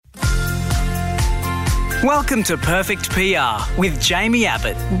Welcome to Perfect PR with Jamie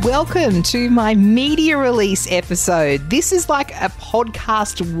Abbott. Welcome to my media release episode. This is like a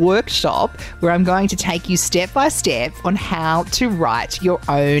podcast workshop where I'm going to take you step by step on how to write your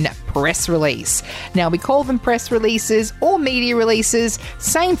own press release. Now, we call them press releases or media releases,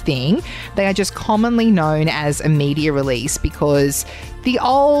 same thing. They are just commonly known as a media release because the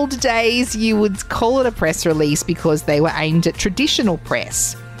old days you would call it a press release because they were aimed at traditional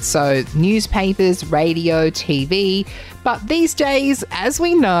press. So newspapers, radio, TV. But these days, as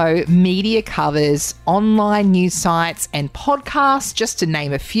we know, media covers online news sites and podcasts, just to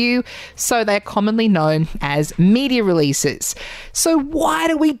name a few. So they're commonly known as media releases. So why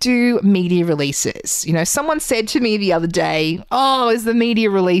do we do media releases? You know, someone said to me the other day, "Oh, is the media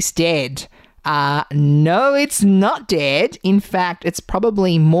release dead?" No, it's not dead. In fact, it's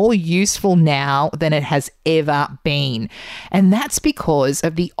probably more useful now than it has ever been. And that's because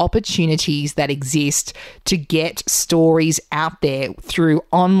of the opportunities that exist to get stories out there through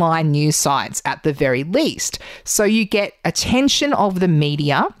online news sites at the very least. So you get attention of the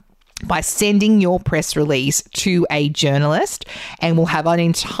media by sending your press release to a journalist, and we'll have an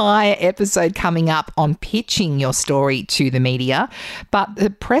entire episode coming up on pitching your story to the media. But the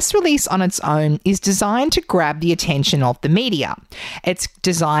press release on its own is designed to grab the attention of the media. It's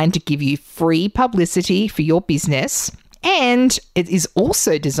designed to give you free publicity for your business, and it is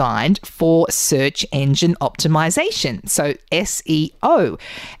also designed for search engine optimization, so SEO.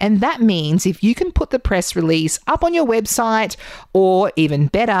 And that means if you can put the press release up on your website, or even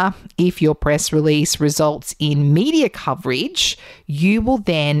better, if your press release results in media coverage, you will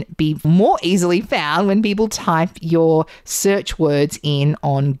then be more easily found when people type your search words in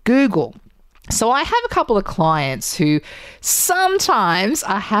on Google. So I have a couple of clients who sometimes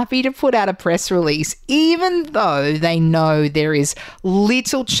are happy to put out a press release even though they know there is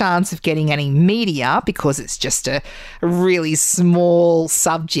little chance of getting any media because it's just a really small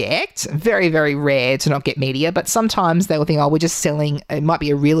subject, very, very rare to not get media. But sometimes they will think, oh, we're just selling, it might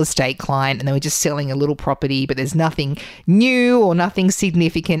be a real estate client and then we're just selling a little property, but there's nothing new or nothing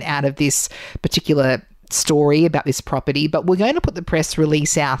significant out of this particular story about this property, but we're going to put the press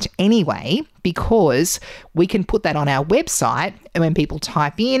release out anyway because we can put that on our website, and when people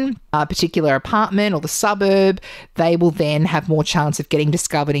type in a particular apartment or the suburb, they will then have more chance of getting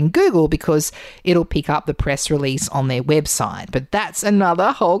discovered in Google because it'll pick up the press release on their website. But that's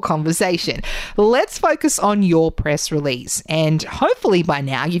another whole conversation. Let's focus on your press release, and hopefully by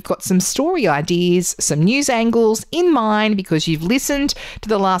now you've got some story ideas, some news angles in mind because you've listened to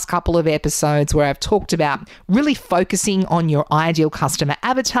the last couple of episodes where I've talked about really focusing on your ideal customer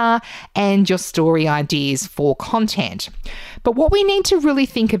avatar and your story ideas for content. But what we need to really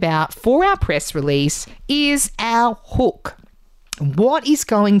think about for our press release is our hook. What is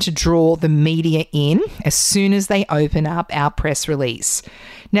going to draw the media in as soon as they open up our press release?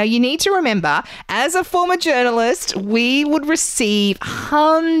 Now, you need to remember, as a former journalist, we would receive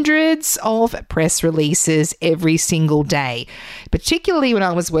hundreds of press releases every single day, particularly when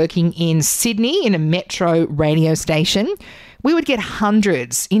I was working in Sydney in a metro radio station. We would get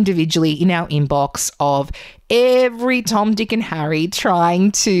hundreds individually in our inbox of every Tom, Dick and Harry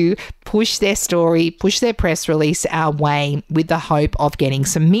trying to push their story, push their press release our way with the hope of getting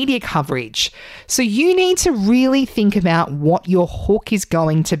some media coverage. So you need to really think about what your hook is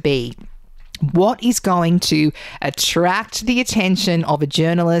going to be. What is going to attract the attention of a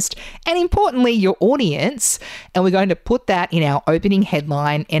journalist and, importantly, your audience? And we're going to put that in our opening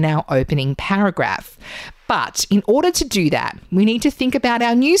headline and our opening paragraph. But in order to do that, we need to think about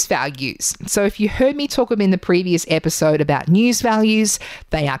our news values. So if you heard me talk in the previous episode about news values,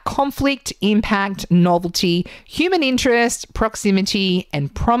 they are conflict, impact, novelty, human interest, proximity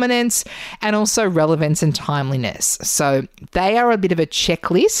and prominence, and also relevance and timeliness. So they are a bit of a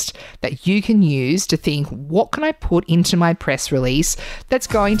checklist that you can use to think, what can I put into my press release that's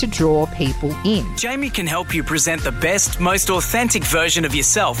going to draw people in? Jamie can help you present the best, most authentic version of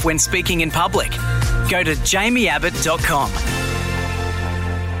yourself when speaking in public. Go to jamieabbott.com.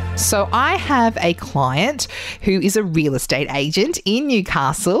 So I have a client who is a real estate agent in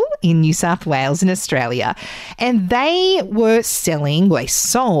Newcastle, in New South Wales in Australia, and they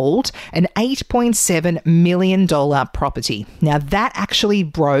sold an $8.7 million property. Now that actually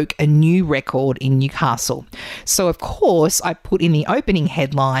broke a new record in Newcastle. So of course I put in the opening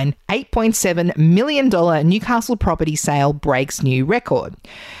headline, $8.7 million Newcastle property sale breaks new record.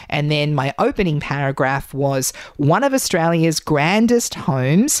 And then my opening paragraph was, one of Australia's grandest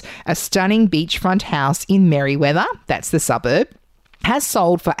homes, a stunning beachfront house in Merewether, that's the suburb, has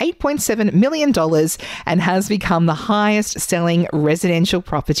sold for $8.7 million and has become the highest selling residential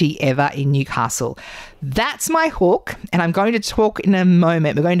property ever in Newcastle. That's my hook, and I'm going to talk in a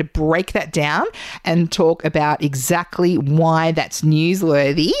moment. We're going to break that down and talk about exactly why that's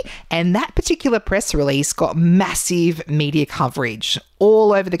newsworthy. And that particular press release got massive media coverage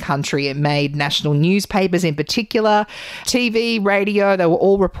all over the country. It made national newspapers in particular, TV, radio, they were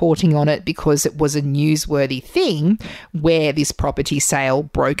all reporting on it because it was a newsworthy thing where this property sale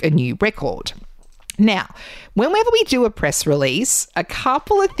broke a new record. Now, whenever we do a press release, a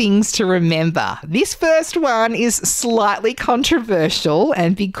couple of things to remember. This first one is slightly controversial,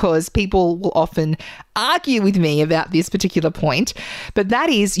 and because people will often argue with me about this particular point, but that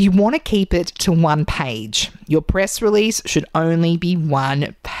is you want to keep it to one page. Your press release should only be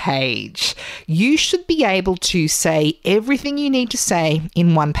one page. You should be able to say everything you need to say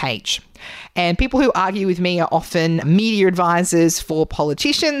in one page. And people who argue with me are often media advisors for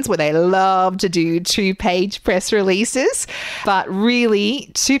politicians, where they love to do 2-page press releases. But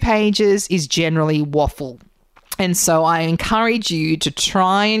really, 2 pages is generally waffle. And so I encourage you to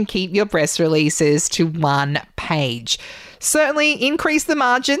try and keep your press releases to 1 page. Certainly increase the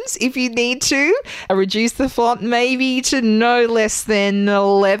margins if you need to. Reduce the font maybe to no less than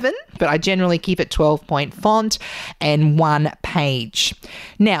 11, but I generally keep it 12-point font and 1 page.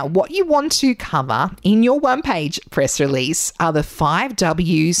 Now, what you want to cover in your 1-page press release are the 5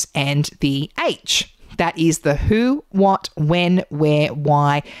 W's and the H. That is the who, what, when, where,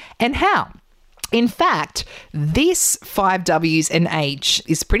 why, and how. In fact, this 5 W's and H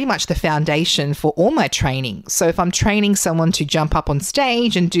is pretty much the foundation for all my training. So if I'm training someone to jump up on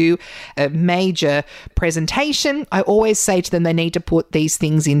stage and do a major presentation, I always say to them they need to put these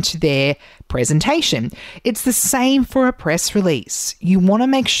things into their presentation. It's the same for a press release. You want to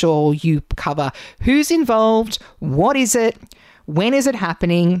make sure you cover who's involved, what is it, when is it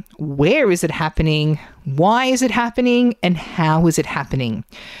happening, where is it happening, why is it happening, and how is it happening.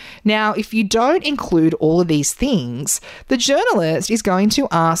 Now, if you don't include all of these things, the journalist is going to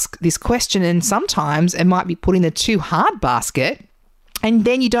ask this question, and sometimes it might be put in the too hard basket, and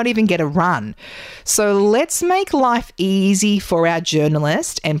then you don't even get a run. So let's make life easy for our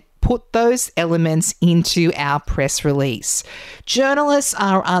journalist and put those elements into our press release. Journalists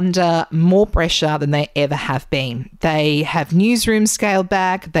are under more pressure than they ever have been. They have newsrooms scaled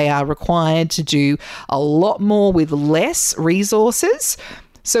back. They are required to do a lot more with less resources.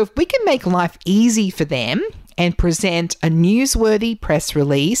 So if we can make life easy for them and present a newsworthy press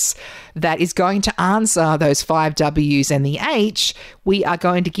release that is going to answer those 5 W's and the H, we are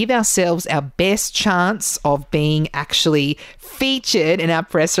going to give ourselves our best chance of being actually featured in our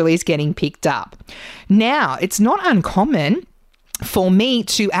press release getting picked up. Now, it's not uncommon for me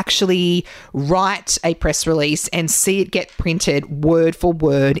to actually write a press release and see it get printed word for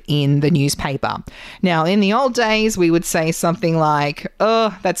word in the newspaper. Now, in the old days, we would say something like,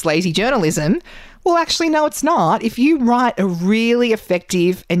 oh, that's lazy journalism. Well, actually, no, it's not. If you write a really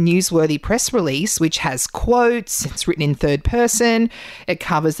effective and newsworthy press release, which has quotes, it's written in third person, it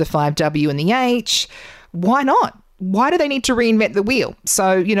covers the 5 W and the H, why not? Why do they need to reinvent the wheel?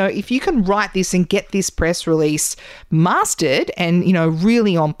 So, if you can write this and get this press release mastered and,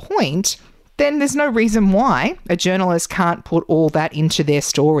 really on point, then there's no reason why a journalist can't put all that into their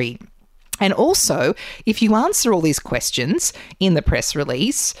story. And also, if you answer all these questions in the press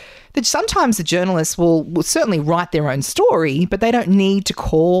release, that sometimes the journalists will certainly write their own story, but they don't need to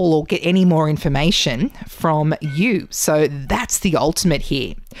call or get any more information from you. So that's the ultimate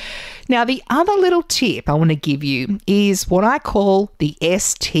here. Now, the other little tip I want to give you is what I call the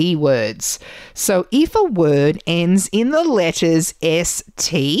ST words. So if a word ends in the letters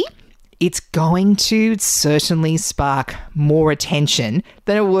ST, it's going to certainly spark more attention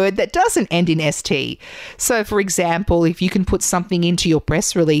than a word that doesn't end in ST. So, for example, if you can put something into your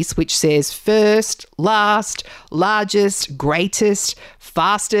press release which says first, last, largest, greatest,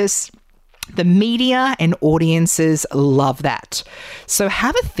 fastest, the media and audiences love that. So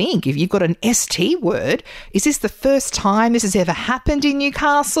have a think. If you've got an ST word, is this the first time this has ever happened in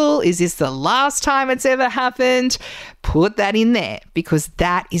Newcastle? Is this the last time it's ever happened? Put that in there because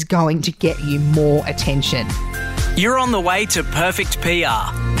that is going to get you more attention. You're on the way to perfect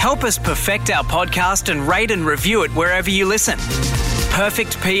PR. Help us perfect our podcast and rate and review it wherever you listen.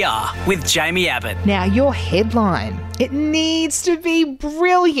 Perfect PR with Jamie Abbott. Now, your headline, it needs to be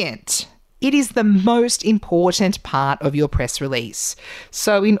brilliant. It is the most important part of your press release.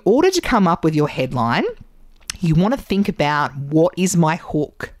 So in order to come up with your headline, you want to think about what is my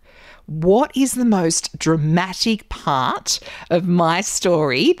hook? what is the most dramatic part of my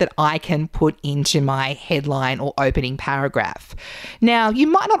story that I can put into my headline or opening paragraph? Now, you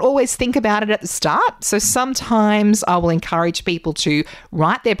might not always think about it at the start, so sometimes I will encourage people to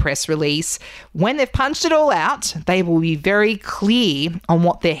write their press release. When they've punched it all out, they will be very clear on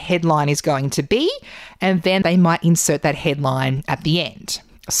what their headline is going to be, and then they might insert that headline at the end.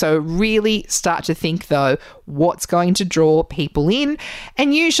 So really start to think, though, what's going to draw people in.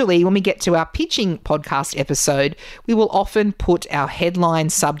 And usually when we get to our pitching podcast episode, we will often put our headline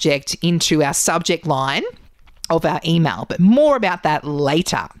subject into our subject line of our email, but more about that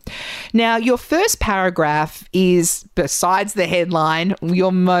later. Now, your first paragraph is, besides the headline,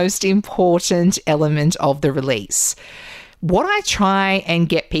 your most important element of the release. What I try and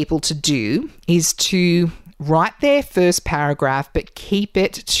get people to do is to write their first paragraph, but keep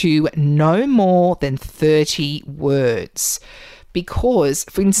it to no more than 30 words. Because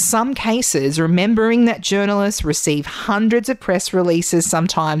in some cases, remembering that journalists receive hundreds of press releases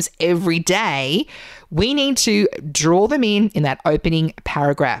sometimes every day, we need to draw them in that opening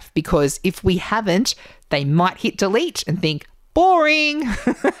paragraph. Because if we haven't, they might hit delete and think, boring.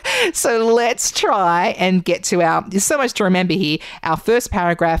 So let's try and get to there's so much to remember here. Our first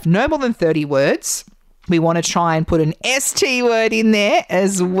paragraph, no more than 30 words. We want to try and put an ST word in there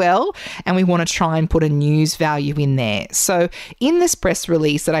as well, and we want to try and put a news value in there. So in this press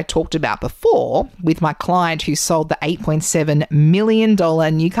release that I talked about before with my client who sold the $8.7 million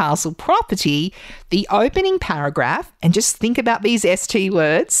Newcastle property, the opening paragraph, and just think about these ST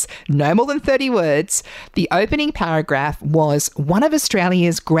words, no more than 30 words, the opening paragraph was, one of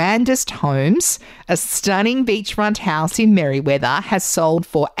Australia's grandest homes, a stunning beachfront house in Merewether, has sold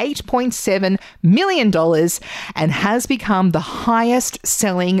for $8.7 million and has become the highest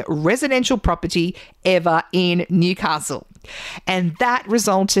selling residential property ever in Newcastle. And that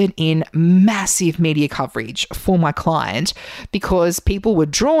resulted in massive media coverage for my client because people were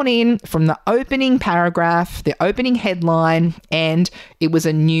drawn in from the opening paragraph, the opening headline, and it was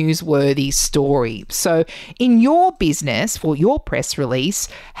a newsworthy story. So in your business, for your press release,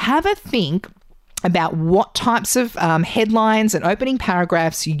 have a think about what types of headlines and opening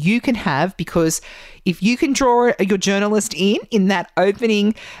paragraphs you can have, because if you can draw your journalist in that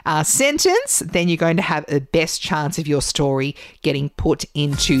opening sentence, then you're going to have the best chance of your story getting put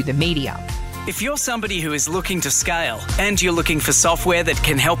into the media. If you're somebody who is looking to scale and you're looking for software that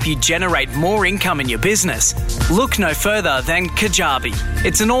can help you generate more income in your business, look no further than Kajabi.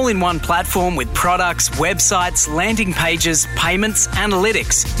 It's an all-in-one platform with products, websites, landing pages, payments,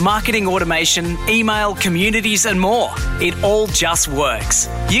 analytics, marketing automation, email, communities, and more. It all just works.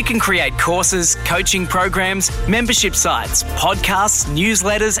 You can create courses, coaching programs, membership sites, podcasts,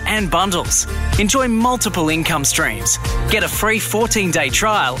 newsletters, and bundles. Enjoy multiple income streams. Get a free 14-day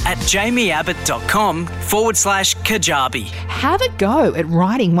trial at jamieabbott.com/Kajabi. Have a go at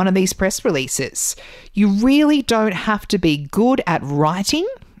writing one of these press releases. You really don't have to be good at writing.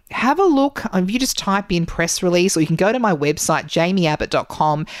 Have a look. If you just type in press release, or you can go to my website,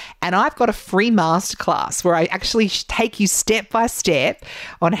 jamieabbott.com, and I've got a free masterclass where I actually take you step by step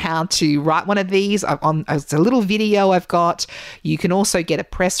on how to write one of these. It's a little video I've got. You can also get a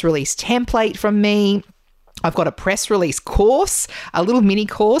press release template from me. I've got a press release course, a little mini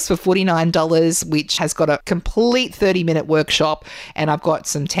course for $49, which has got a complete 30-minute workshop. And I've got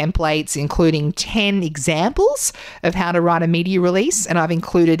some templates, including 10 examples of how to write a media release. And I've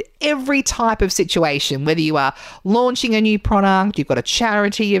included every type of situation, whether you are launching a new product, you've got a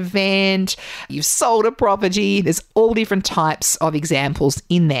charity event, you've sold a property. There's all different types of examples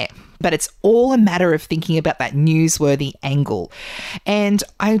in there. But it's all a matter of thinking about that newsworthy angle. And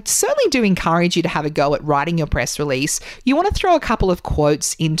I certainly do encourage you to have a go at writing your press release. You want to throw a couple of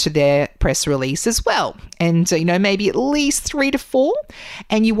quotes into their press release as well. And, maybe at least 3 to 4.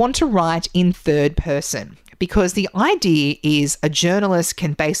 And you want to write in third person, because the idea is a journalist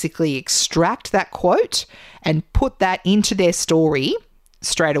can basically extract that quote and put that into their story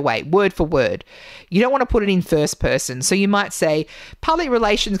straight away, word for word. You don't want to put it in first person. So you might say, public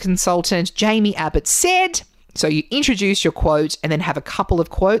relations consultant Jamie Abbott said. So you introduce your quote and then have a couple of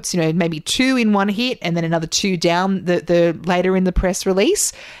quotes, maybe 2 in one hit and then another 2 down the later in the press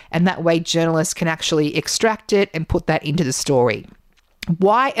release. And that way journalists can actually extract it and put that into the story.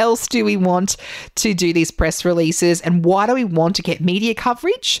 Why else do we want to do these press releases, and why do we want to get media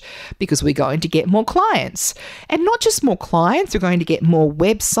coverage? Because we're going to get more clients. And not just more clients, we're going to get more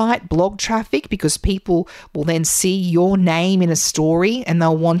website blog traffic, because people will then see your name in a story and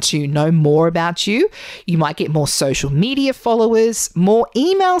they'll want to know more about you. You might get more social media followers, more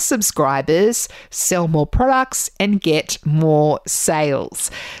email subscribers, sell more products, and get more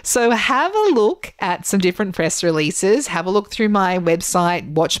sales. So have a look at some different press releases. Have a look through my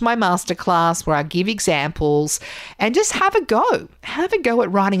website. Watch my masterclass where I give examples, and just have a go. Have a go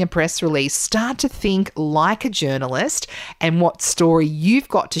at writing a press release. Start to think like a journalist and what story you've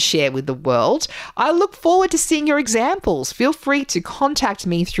got to share with the world. I look forward to seeing your examples. Feel free to contact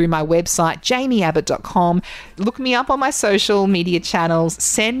me through my website, jamieabbott.com. Look me up on my social media channels.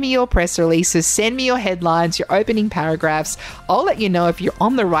 Send me your press releases. Send me your headlines, your opening paragraphs. I'll let you know if you're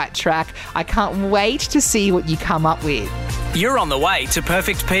on the right track. I can't wait to see what you come up with. You're on the way to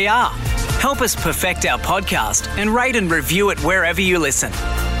Perfect PR. Help us perfect our podcast and rate and review it wherever you listen.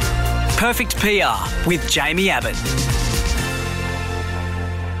 Perfect PR with Jamie Abbott.